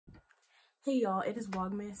Hey y'all, it is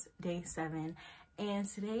Vlogmas day 7 and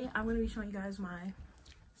today I'm going to be showing you guys my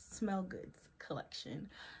smell goods collection.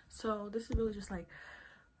 So this is really just like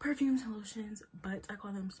perfumes and lotions, but I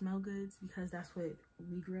call them smell goods because that's what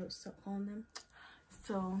we grew up calling them.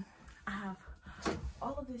 So I have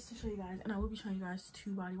all of this to show you guys, and I will be showing you guys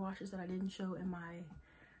 2 body washes that I didn't show in my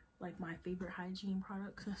favorite hygiene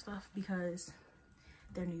products and stuff because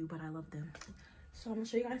they're new, but I love them. So I'm going to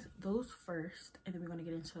show you guys those first, and then we're going to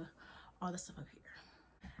get into all the stuff up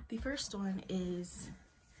here. The first one is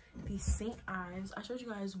the St. Ives. I showed you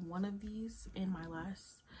guys one of these in my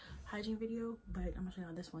last hygiene video, but I'm gonna show you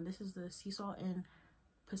guys this one. This is the sea salt and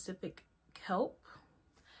Pacific kelp,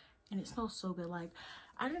 and it smells so good. Like,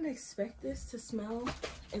 I didn't expect this to smell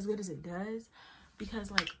as good as it does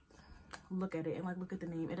because, like, look at it and like look at the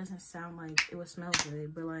name. It doesn't sound like it would smell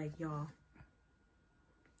good, but like, y'all,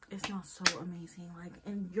 it smells so amazing. Like,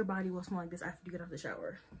 and your body will smell like this after you get out of the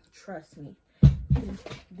shower, trust me. And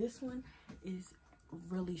this one is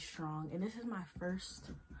really strong, and this is my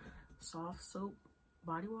first soft soap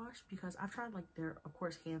body wash because I've tried like their, of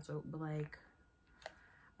course, hand soap, but like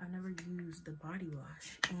I've never used the body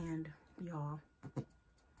wash. And y'all,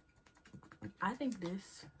 I think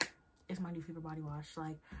this is my new favorite body wash.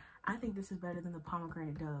 Like, I think this is better than the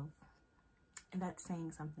pomegranate Dove, and that's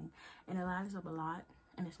saying something. And it lathers up a lot,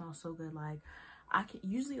 and it smells so good. Like, I can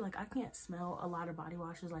usually, like, I can't smell a lot of body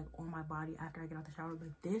washes like on my body after I get out the shower, but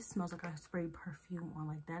this smells like I sprayed perfume on.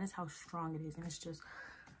 Like, that is how strong it is, and it's just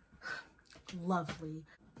lovely.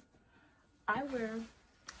 I wear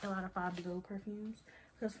a lot of Five to Go perfumes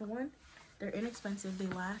because, for one, they're inexpensive. They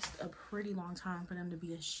last a pretty long time for them to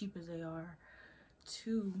be as cheap as they are.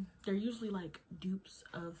 2, they're usually like dupes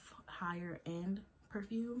of higher end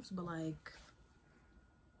perfumes, but like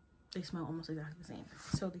they smell almost exactly the same.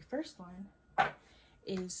 So the first one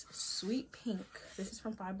is Sweet Pink. This is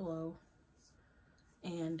from Five Below,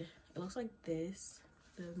 and it looks like this.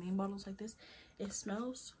 The main bottle is like this. It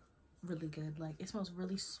smells really good. Like, it smells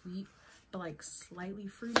really sweet but like slightly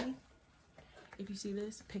fruity. If you see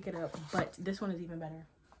this, pick it up. But this one is even better.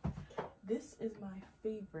 This is my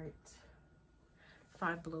favorite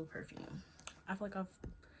Five Below perfume. I feel like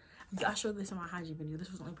I showed this in my hygiene video. This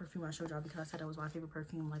was the only perfume I showed y'all because I said it was my favorite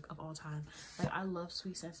perfume, like, of all time. Like, I love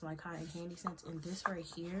sweet scents, like cotton candy scents, and this right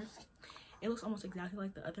here, it looks almost exactly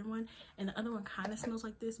like the other one. And the other one kind of smells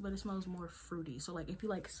like this, but it smells more fruity. So like, if you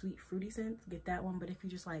like sweet fruity scents, get that one. But if you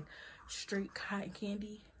just like straight cotton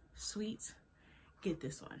candy sweets, get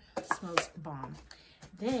this one. It smells bomb.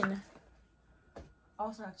 Then I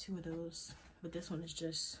also have 2 of those, but this one is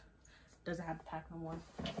just doesn't have the pack no more.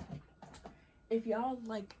 If y'all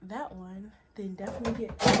like that one, then definitely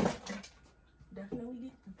get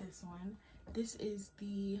this one. This is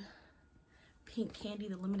the Pink Candy,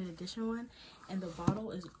 the limited edition one, and the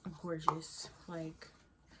bottle is gorgeous. Like,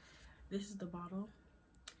 this is the bottle.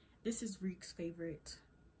 This is Reek's favorite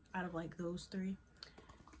out of like those 3.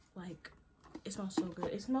 Like, it smells so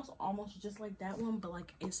good. It smells almost just like that one, but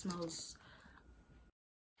like it smells.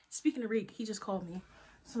 Speaking of Reek, he just called me.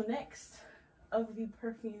 So next of the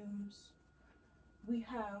perfumes we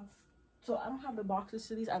have, so I don't have the boxes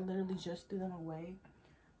to these. I literally just threw them away.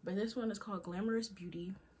 But this one is called Glamorous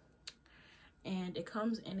Beauty, and it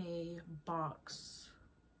comes in a box.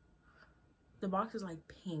 The box is like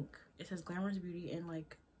pink. It says Glamorous Beauty in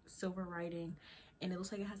like silver writing, and it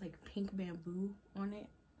looks like it has like pink bamboo on it.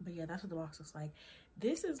 But yeah, that's what the box looks like.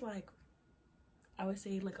 This is like, I would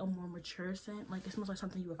say, like a more mature scent. Like, it smells like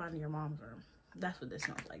something you would find in your mom's room. That's what this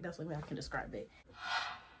smells like. That's the way I can describe it.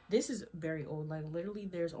 This is very old. Like, literally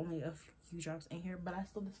there's only a few drops in here, but I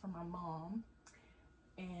stole this from my mom,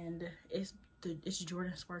 and it's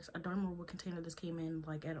Jordan Sparks. I don't remember what container this came in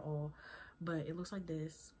like at all, but it looks like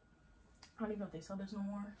this. I don't even know if they sell this no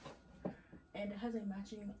more. And it has a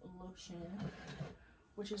matching lotion,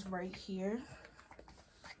 which is right here.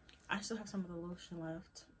 I still have some of the lotion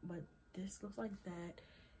left, but this looks like that.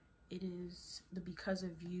 It is the Because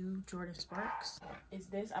of You Jordan Sparks. Is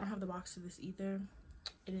this? I don't have the box to this either.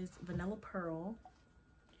 It is Vanilla Pearl,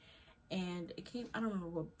 and it came, I don't remember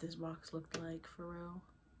what this box looked like for real,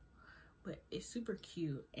 but it's super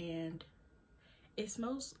cute, and it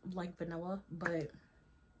smells like vanilla, but it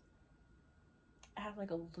has like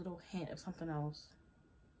a little hint of something else.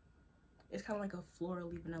 It's kind of like a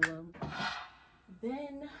florally vanilla.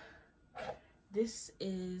 Then this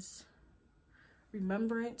is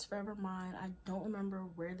Remembrance Forever Mine. I don't remember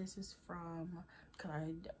where this is from because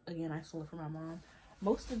I stole it from my mom.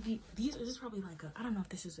 Most of this is probably like I don't know if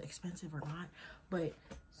this is expensive or not, but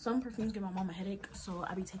some perfumes give my mom a headache, so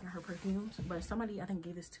I be taking her perfumes. But somebody, I think,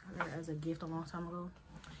 gave this to her as a gift a long time ago,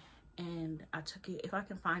 and I took it. If I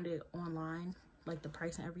can find it online, like the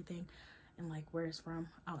price and everything and like where it's from,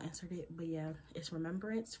 I'll insert it. But yeah, it's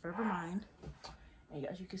Remembrance Forever Mine, and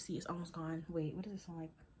as you can see, it's almost gone. Wait, what does it smell like?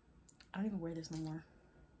 I don't even wear this no more.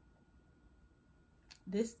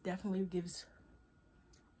 This definitely gives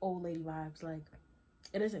old lady vibes. Like,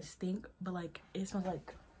 it doesn't stink, but like it smells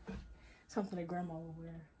like something that grandma would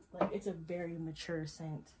wear. Like, it's a very mature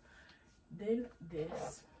scent. Then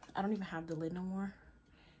this, I don't even have the lid no more.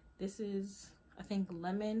 This is, I think,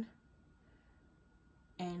 lemon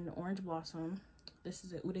and orange blossom. This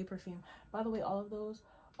is an Ude perfume. By the way, all of those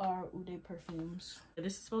are Ude perfumes.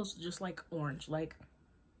 This smells just like orange. Like,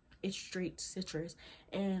 it's straight citrus.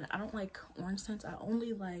 And I don't like orange scents. I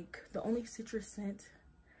only like, the only citrus scent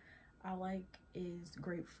I like is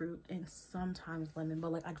grapefruit and sometimes lemon,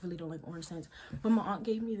 but like I really don't like orange scents. But my aunt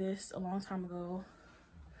gave me this a long time ago.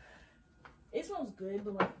 It smells good,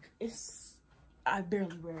 but like I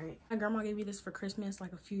barely wear it. My grandma gave me this for Christmas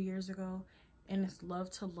like a few years ago, and it's Love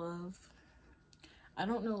to Love. I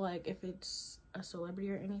don't know like if it's a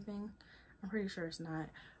celebrity or anything. I'm pretty sure it's not,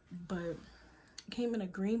 but it came in a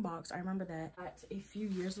green box. I remember that a few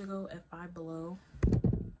years ago at Five Below.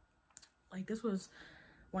 Like, this was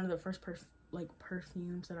one of the first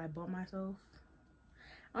perfumes that I bought myself.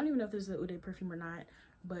 I don't even know if this is an Ude perfume or not,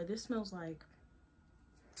 but this smells like,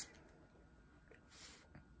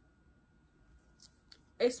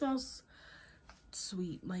 it smells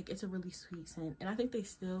sweet. Like, it's a really sweet scent, and I think they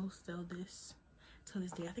still sell this to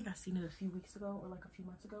this day. I think I seen it a few weeks ago or like a few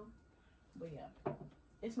months ago, but yeah,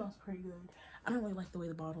 it smells pretty good. I don't really like the way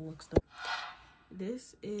the bottle looks though.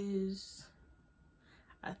 This is,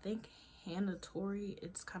 I think, Hannah Tori.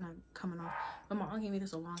 It's kind of coming off, but my aunt gave me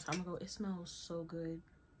this a long time ago. It smells so good.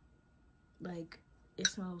 Like, it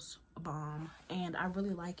smells bomb, and I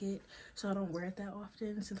really like it, so I don't wear it that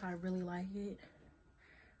often since I really like it.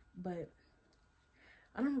 But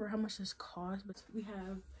I don't remember how much this cost. But we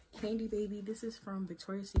have Candy Baby. This is from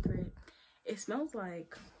Victoria's Secret. It smells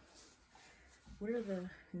like, what are the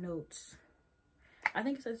notes? I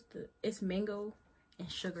think it says it's mango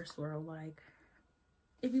and sugar swirl. Like,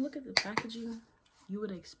 if you look at the packaging, you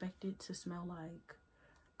would expect it to smell like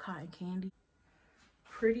cotton candy.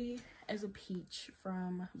 Pretty as a Peach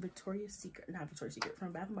from Victoria's Secret, not Victoria's Secret,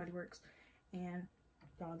 from Bath and Body Works. And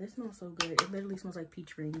y'all, this smells so good. It literally smells like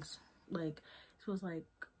peach rings. Like, it smells like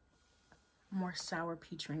more sour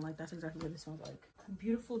peach ring. Like, that's exactly what it smells like.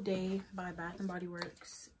 Beautiful Day by Bath and Body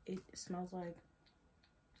Works. It smells like,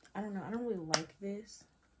 I don't know, I don't really like this.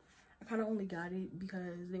 I kind of only got it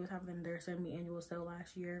because they was having their semi-annual sale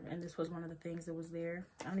last year, and this was one of the things that was there.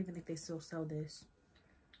 I don't even think they still sell this.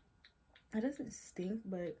 It doesn't stink,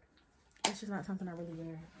 but it's just not something I really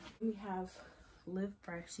wear. We have Live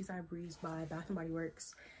Fresh Seaside Breeze by Bath and Body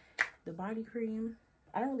Works. The body cream.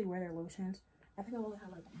 I don't really wear their lotions. I think I've only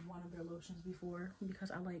had like one of their lotions before because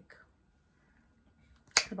I like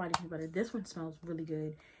the body cream better. This one smells really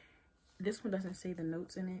good. This one doesn't say the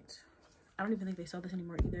notes in it. I don't even think they sell this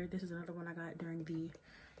anymore either. This is another one I got during the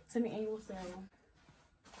semi-annual sale.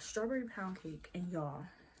 Strawberry Pound Cake. And y'all,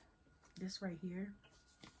 this right here,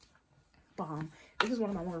 bomb. This is one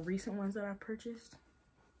of my more recent ones that I've purchased.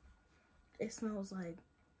 It smells like,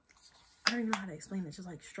 I don't even know how to explain it. It's just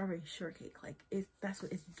like strawberry shortcake. Like, that's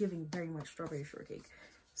what it's giving, very much strawberry shortcake.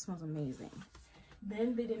 It smells amazing.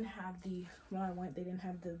 Then they didn't have the, when I went, they didn't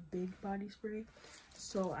have the big body spray,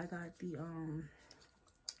 so I got the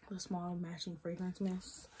small matching fragrance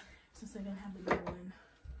mist since they didn't have the big one.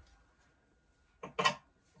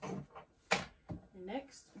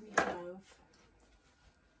 Next we have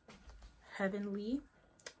Heavenly,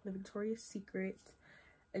 the Victoria's Secret.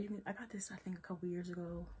 I got this, I think, a couple years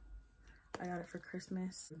ago. I got it for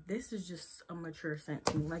Christmas. This is just a mature scent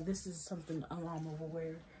to me. Like, this is something a mom will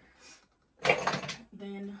wear.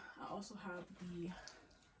 Then I also have the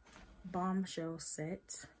Bombshell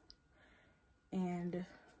set, and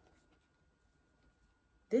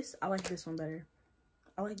this, I like this one better.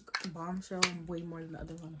 I like Bombshell way more than the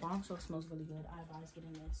other one. Bombshell smells really good. I advise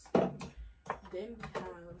getting this. Then we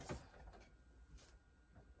have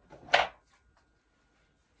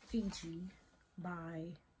Fiji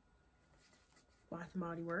by Bath and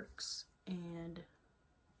Body Works, and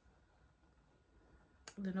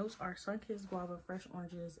the notes are sun-kissed guava, fresh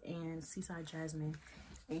oranges, and seaside jasmine.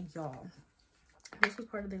 And y'all, this was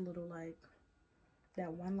part of their little, like,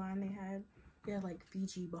 that one line they had. They had like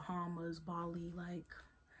Fiji, Bahamas, Bali, like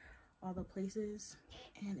all the places.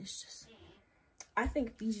 And it's just, I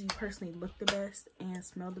think Fiji personally looked the best and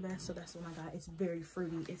smelled the best, so that's what I got. It's very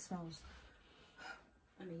fruity. It smells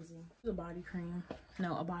amazing. It's a body cream,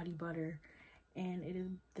 no, a body butter, and it is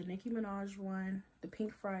the Nicki Minaj one, the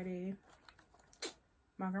Pink Friday.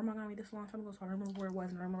 My grandma got me this a long time ago, so I don't remember where it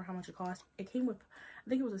was and I don't remember how much it cost. It came with, I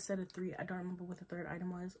think it was a set of 3. I don't remember what the 3rd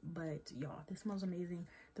item was, but y'all, this smells amazing.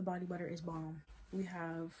 The body butter is bomb. We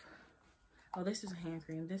have, oh, this is a hand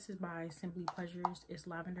cream. This is by Simply Pleasures. It's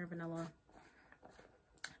lavender vanilla.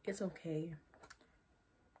 It's okay.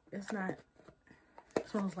 It's not, it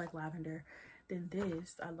smells like lavender. Then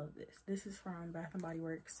this, I love this. This is from Bath and Body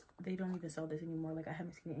Works. They don't even sell this anymore. Like, I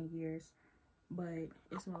haven't seen it in years, but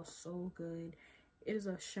it smells so good. It is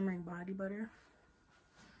a shimmering body butter.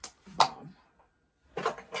 Bomb.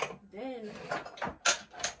 Then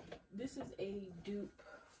this is a dupe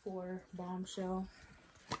for Bombshell.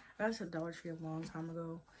 I got this at Dollar Tree a long time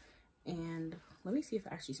ago, and let me see if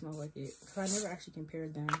it actually smells like it, because I never actually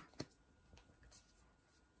compared them.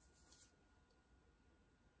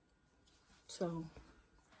 So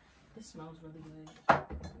this smells really good.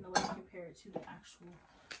 Now let's compare it to the actual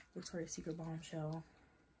Victoria's Secret Bombshell.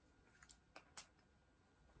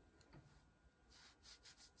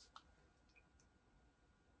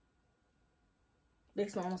 They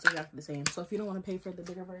smell almost exactly the same. So if you don't want to pay for the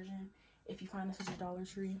bigger version, if you find this at your Dollar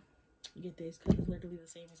Tree, you get this, because it's literally the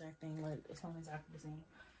same exact thing. Like, it smells exactly the same.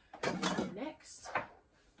 Next,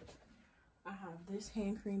 I have this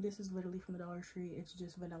hand cream. This is literally from the Dollar Tree. It's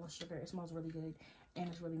just vanilla sugar. It smells really good, and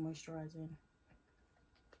it's really moisturizing.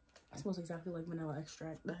 It smells exactly like vanilla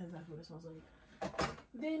extract. That's exactly what it smells like.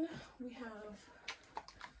 Then we have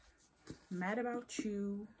Mad About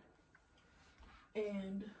You,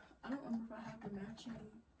 and I don't remember if I have the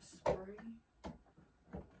matching spray.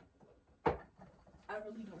 I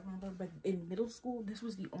really don't remember, but in middle school, this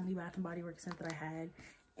was the only Bath and Body Works scent that I had,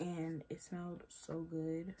 and it smelled so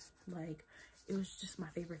good. Like, it was just my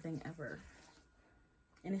favorite thing ever,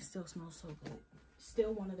 and it still smells so good.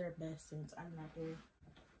 Still one of their best scents. I'm not there.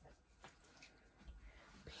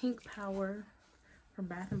 Pink Power from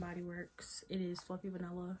Bath and Body Works. It is fluffy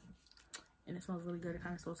vanilla, and it smells really good. It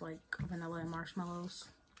kind of smells like vanilla and marshmallows.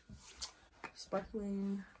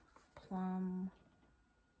 Sparkling Plum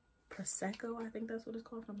Prosecco, I think that's what it's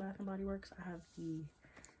called, from Bath and Body Works. I have the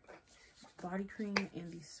body cream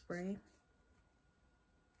and the spray.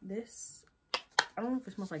 This, I don't know if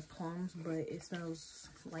it smells like plums, but it smells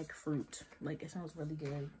like fruit. Like, it smells really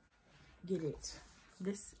good. Get it.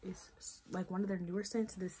 This is like one of their newer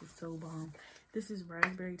scents. This is so bomb. This is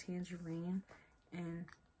raspberry tangerine, and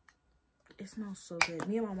it smells so good.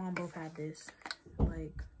 Me and my mom both had this.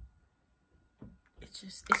 Like,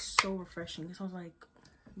 it's so refreshing. It smells like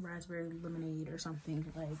raspberry lemonade or something.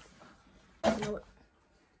 Like, you know what?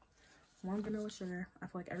 Warm vanilla sugar. I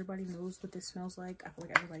feel like everybody knows what this smells like. I feel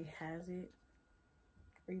like everybody has it,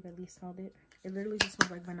 or you've at least smelled it. It literally just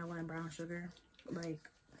smells like vanilla and brown sugar. Like,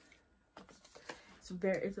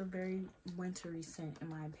 it's a very wintry scent, in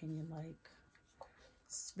my opinion. Like,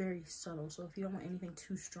 it's very subtle. So if you don't want anything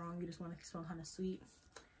too strong, you just want to smell kind of sweet,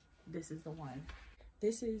 this is the one.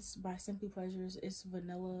 This is by Simply Pleasures. It's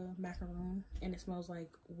vanilla macaroon, and it smells like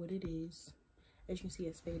what it is. As you can see,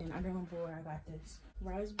 it's fading. I don't remember where I got this.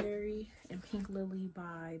 Raspberry and Pink Lily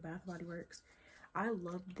by Bath Body Works. I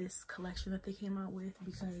love this collection that they came out with,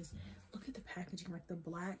 because look at the packaging. Like, the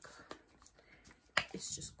black,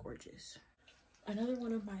 it's just gorgeous. Another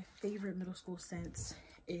one of my favorite middle school scents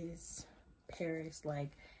is Paris.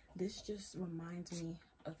 Like, this just reminds me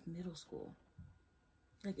of middle school.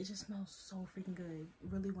 Like, it just smells so freaking good.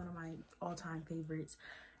 Really one of my all-time favorites.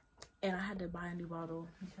 And I had to buy a new bottle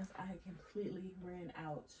because I had completely ran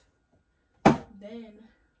out. Then,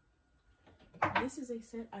 this is a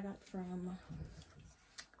scent I got from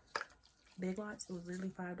Big Lots. It was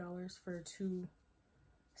literally $5 for 2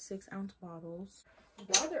 6-ounce bottles.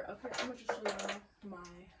 While they're up here, I'm going to just show y'all my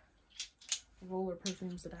roller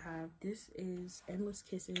perfumes that I have. This is Endless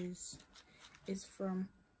Kisses. It's from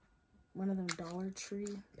one of them Dollar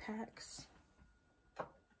Tree packs.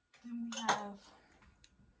 Then we have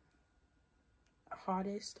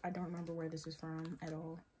Hottest. I don't remember where this is from at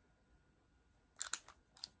all.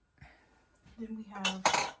 Then we have,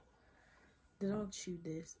 the dog chewed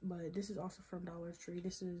this, but this is also from Dollar Tree.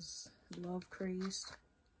 This is Love Crazed.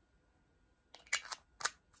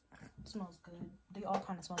 It smells good. They all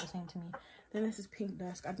kind of smell the same to me. Then this is Pink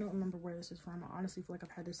Dusk. I don't remember where this is from. I honestly feel like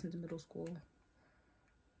I've had this since middle school.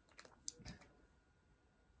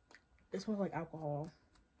 It smells like alcohol.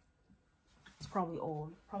 It's probably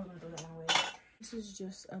old. Probably gonna throw that one away. This is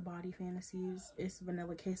just a Body Fantasies. It's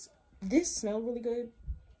Vanilla Kiss. This smelled really good,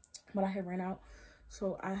 but I had ran out,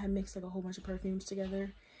 so I had mixed like a whole bunch of perfumes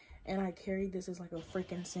together, and I carried this as like a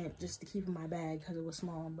freaking scent just to keep in my bag because it was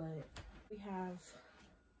small. But we have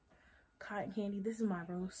Cotton Candy. This is my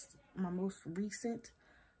roast. my most recent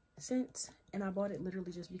scent, and I bought it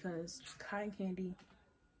literally just because cotton candy,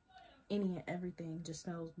 any and everything just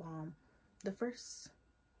smells bomb. The first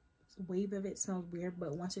wave of it smells weird,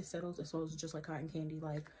 but once it settles, it smells just like cotton candy.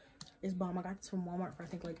 Like, it's bomb. I got this from Walmart for I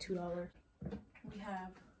think like $2. We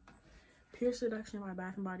have Pure Seduction by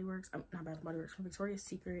Bath and Body Works. Not Bath and Body Works, from Victoria's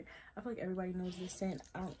Secret. I feel like everybody knows this scent.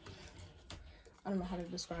 I don't know how to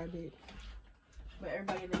describe it, but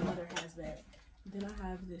everybody and their mother has that. Then I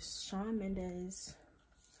have this Shawn Mendes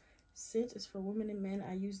scent. It's for women and men.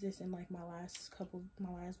 I used this in like my last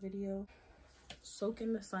video. Soak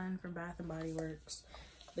in the Sun from Bath and Body Works.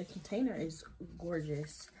 The container is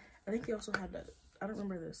gorgeous. I think they also had the, I don't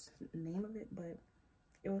remember the name of it, but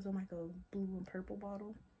it was in like a blue and purple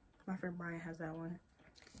bottle. My friend Brian has that one,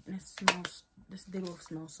 and it smells, they both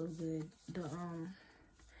smell so good. The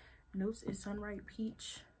notes is Sunripe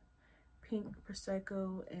Peach, Pink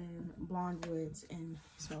Prosecco, and Blonde Woods, and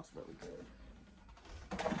it smells really good.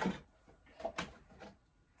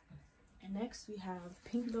 And next we have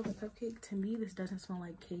Pink Velvet Cupcake. To me, this doesn't smell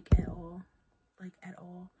like cake at all, like at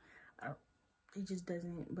all. It just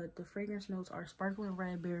doesn't. But the fragrance notes are sparkling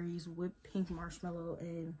red berries, whipped pink marshmallow,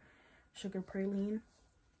 and sugar praline.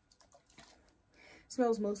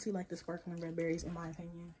 Smells mostly like the sparkling red berries in my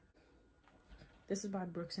opinion. This is by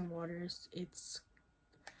Brooks and Waters. It's,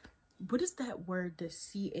 what is that word? The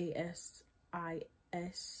C-A-S-S-I-S.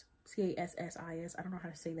 I don't know how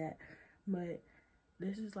to say that, but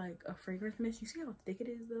this is like a fragrance mist. You see how thick it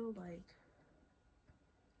is though? Like,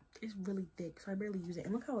 it's really thick, so I barely use it.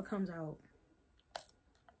 And look how it comes out.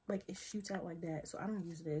 Like, it shoots out like that. So I don't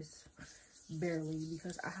use this barely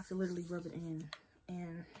because I have to literally rub it in,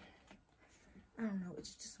 and I don't know,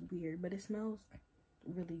 it's just weird, but it smells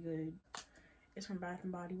really good. It's from Bath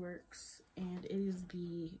and Body Works, and it is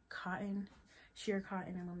the cotton, sheer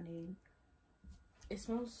cotton and lemonade. It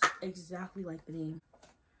smells exactly like the name.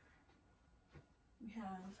 We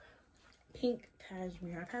have Pink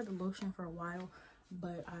Cashmere. I've had the lotion for a while,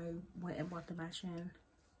 but I went and bought the matching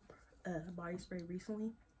body spray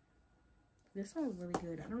recently. This smells really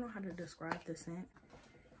good. I don't know how to describe the scent.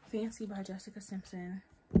 Fancy by Jessica Simpson.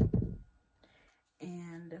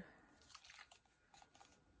 And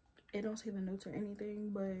it don't say the notes or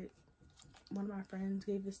anything, but one of my friends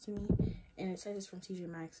gave this to me, and it says it's from TJ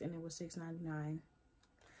Maxx, and it was $6.99.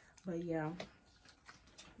 But yeah,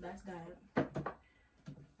 that's that.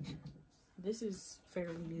 This is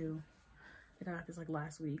fairly new. I got this like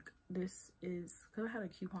last week. This is, because I had a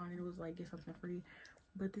coupon, it was like get something free,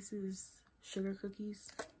 but this is Sugar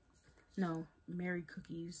Cookies, no, Mary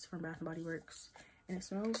Cookies from Bath and Body Works, and it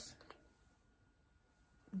smells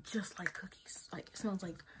just like cookies. Like, it smells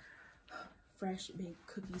like fresh baked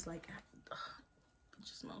cookies. Like, it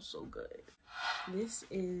just smells so good. This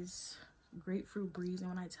is Grapefruit Breeze, and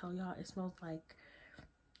when I tell y'all, it smells like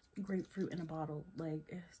grapefruit in a bottle.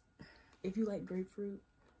 Like, if you like grapefruit,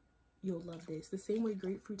 you'll love this. The same way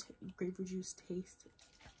grapefruit juice tastes,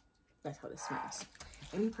 that's how this smells.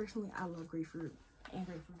 And me personally, I love grapefruit and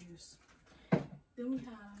grapefruit juice. Then we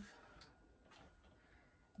have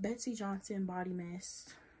Betsy Johnson Body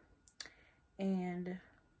Mist, and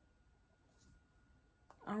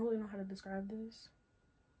I don't really know how to describe this,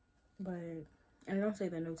 but, and I don't say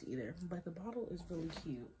the notes either, but the bottle is really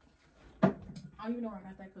cute. I don't even know where I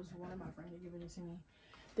got that because one of my friends gave it to me.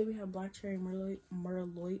 Then we have Black Cherry Merlot,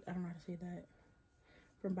 I don't know how to say that,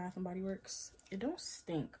 from Bath and Body Works. It don't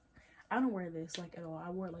stink. I don't wear this like at all. I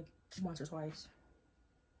wore it like once or twice.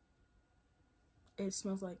 It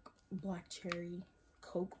smells like black cherry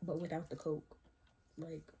Coke, but without the Coke.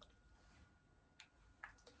 Like,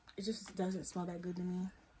 it just doesn't smell that good to me.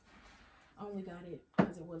 I only got it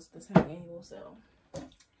because it was the semi-annual sale.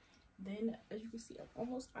 Then, as you can see, I'm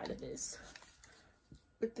almost out of this.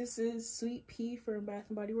 But this is Sweet Pea from Bath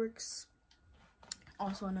and Body Works.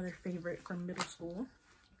 Also another favorite from middle school.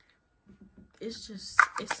 It's just,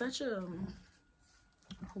 it's such a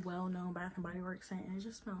well-known Bath and Body Works scent, and it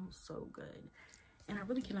just smells so good. And I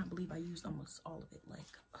really cannot believe I used almost all of it.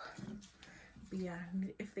 Like, but yeah,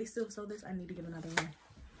 if they still sell this, I need to get another one.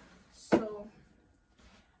 So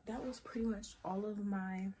that was pretty much all of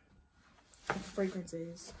my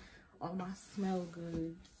fragrances, all my smell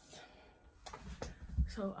goods.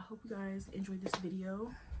 So I hope you guys enjoyed this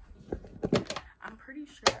video. I'm pretty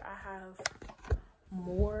sure I have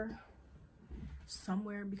more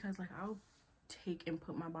somewhere, because like I'll take and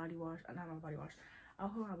put my body wash, not my body wash, I'll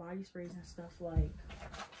put my body sprays and stuff, like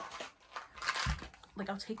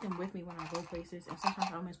I'll take them with me when I go places, and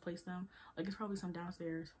sometimes I'll misplace them. Like, it's probably some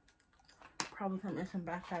downstairs, probably some in some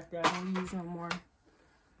backpack that I don't use no more.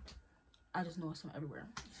 I just know it's from everywhere.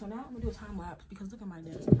 So now I'm gonna do a time lapse because look at my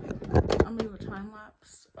desk. I'm gonna do a time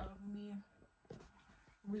lapse of me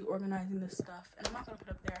reorganizing this stuff, and I'm not gonna put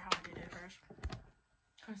up there how I did it first,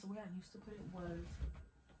 because the way I used to put it was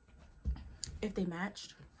if they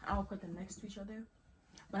matched, I would put them next to each other.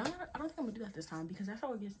 But I don't think I'm gonna do that this time because that's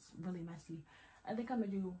how it gets really messy. I think I'm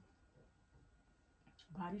gonna do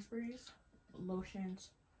body sprays,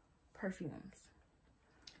 lotions, perfumes,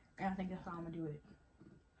 and I think that's how I'm gonna do it.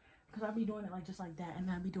 Because I'll be doing it like just like that, and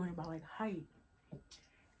then I'll be doing it by like height.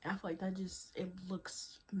 And I feel like that just, it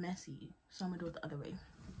looks messy. So I'm gonna do it the other way.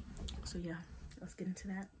 So yeah, let's get into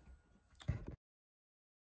that.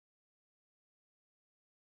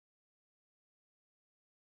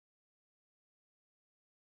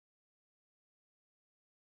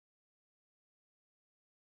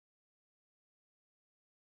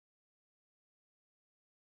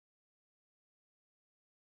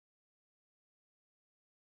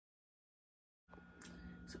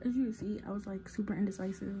 So as you can see, I was like super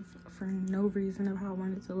indecisive for no reason of how I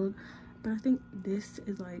wanted it to look. But I think this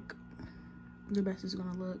is like the best it's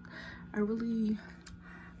gonna look. I really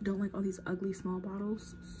don't like all these ugly small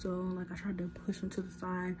bottles, so like I tried to push them to the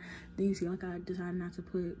side. Then you see like I decided not to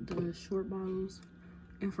put the short bottles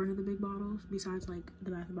in front of the big bottles besides like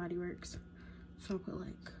the Bath & Body Works. So I put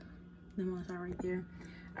like them on the side right there.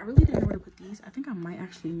 I really didn't know where to put these. I think I might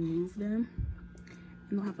actually move them,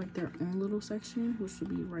 and they'll have like their own little section, which would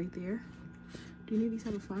be right there. Do any of these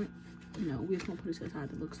have a front? No, we just won't put it to the side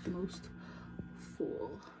that looks the most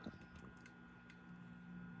full.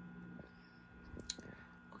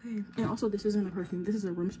 Okay, and also this isn't a perfume, this is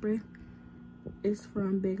a room spray. It's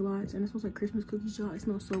from Big Lots, and it smells like Christmas cookies, y'all. It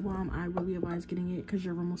smells so bomb. I really advise getting it because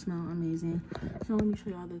your room will smell amazing. So let me show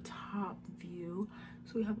y'all the top view.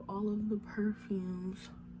 So we have all of the perfumes,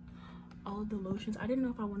 all of the lotions. I didn't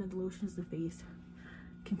know if I wanted the lotions to face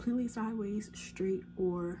completely sideways, straight,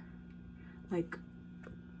 or like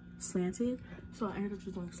slanted. So I ended up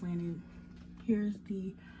just doing slanted. Here's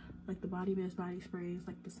the like the Body Mist body sprays,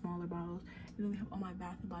 like the smaller bottles, and then we have all my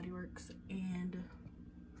Bath & Body Works and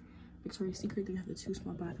Victoria's Secret. They have the two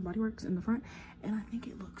small Bath & Body Works in the front, and I think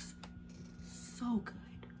it looks so good.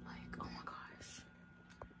 Like, oh my gosh,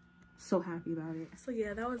 so happy about it. So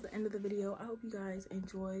yeah, that was the end of the video. I hope you guys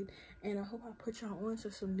enjoyed, and I hope I put y'all on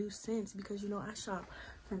to some new scents, because you know I shop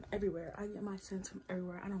from everywhere. I get my scents from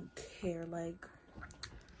everywhere. I don't care. Like,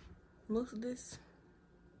 most of this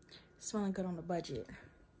smelling good on the budget.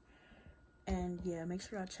 And yeah, make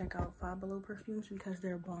sure y'all check out Five Below perfumes because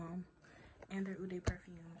they're bomb, and they're Ude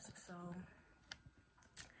perfumes. So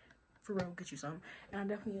for real, get you some. And I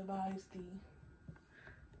definitely advise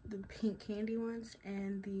the pink candy ones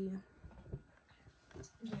and the,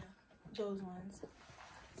 yeah, those ones.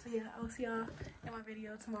 So yeah, I'll see y'all in my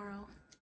video tomorrow.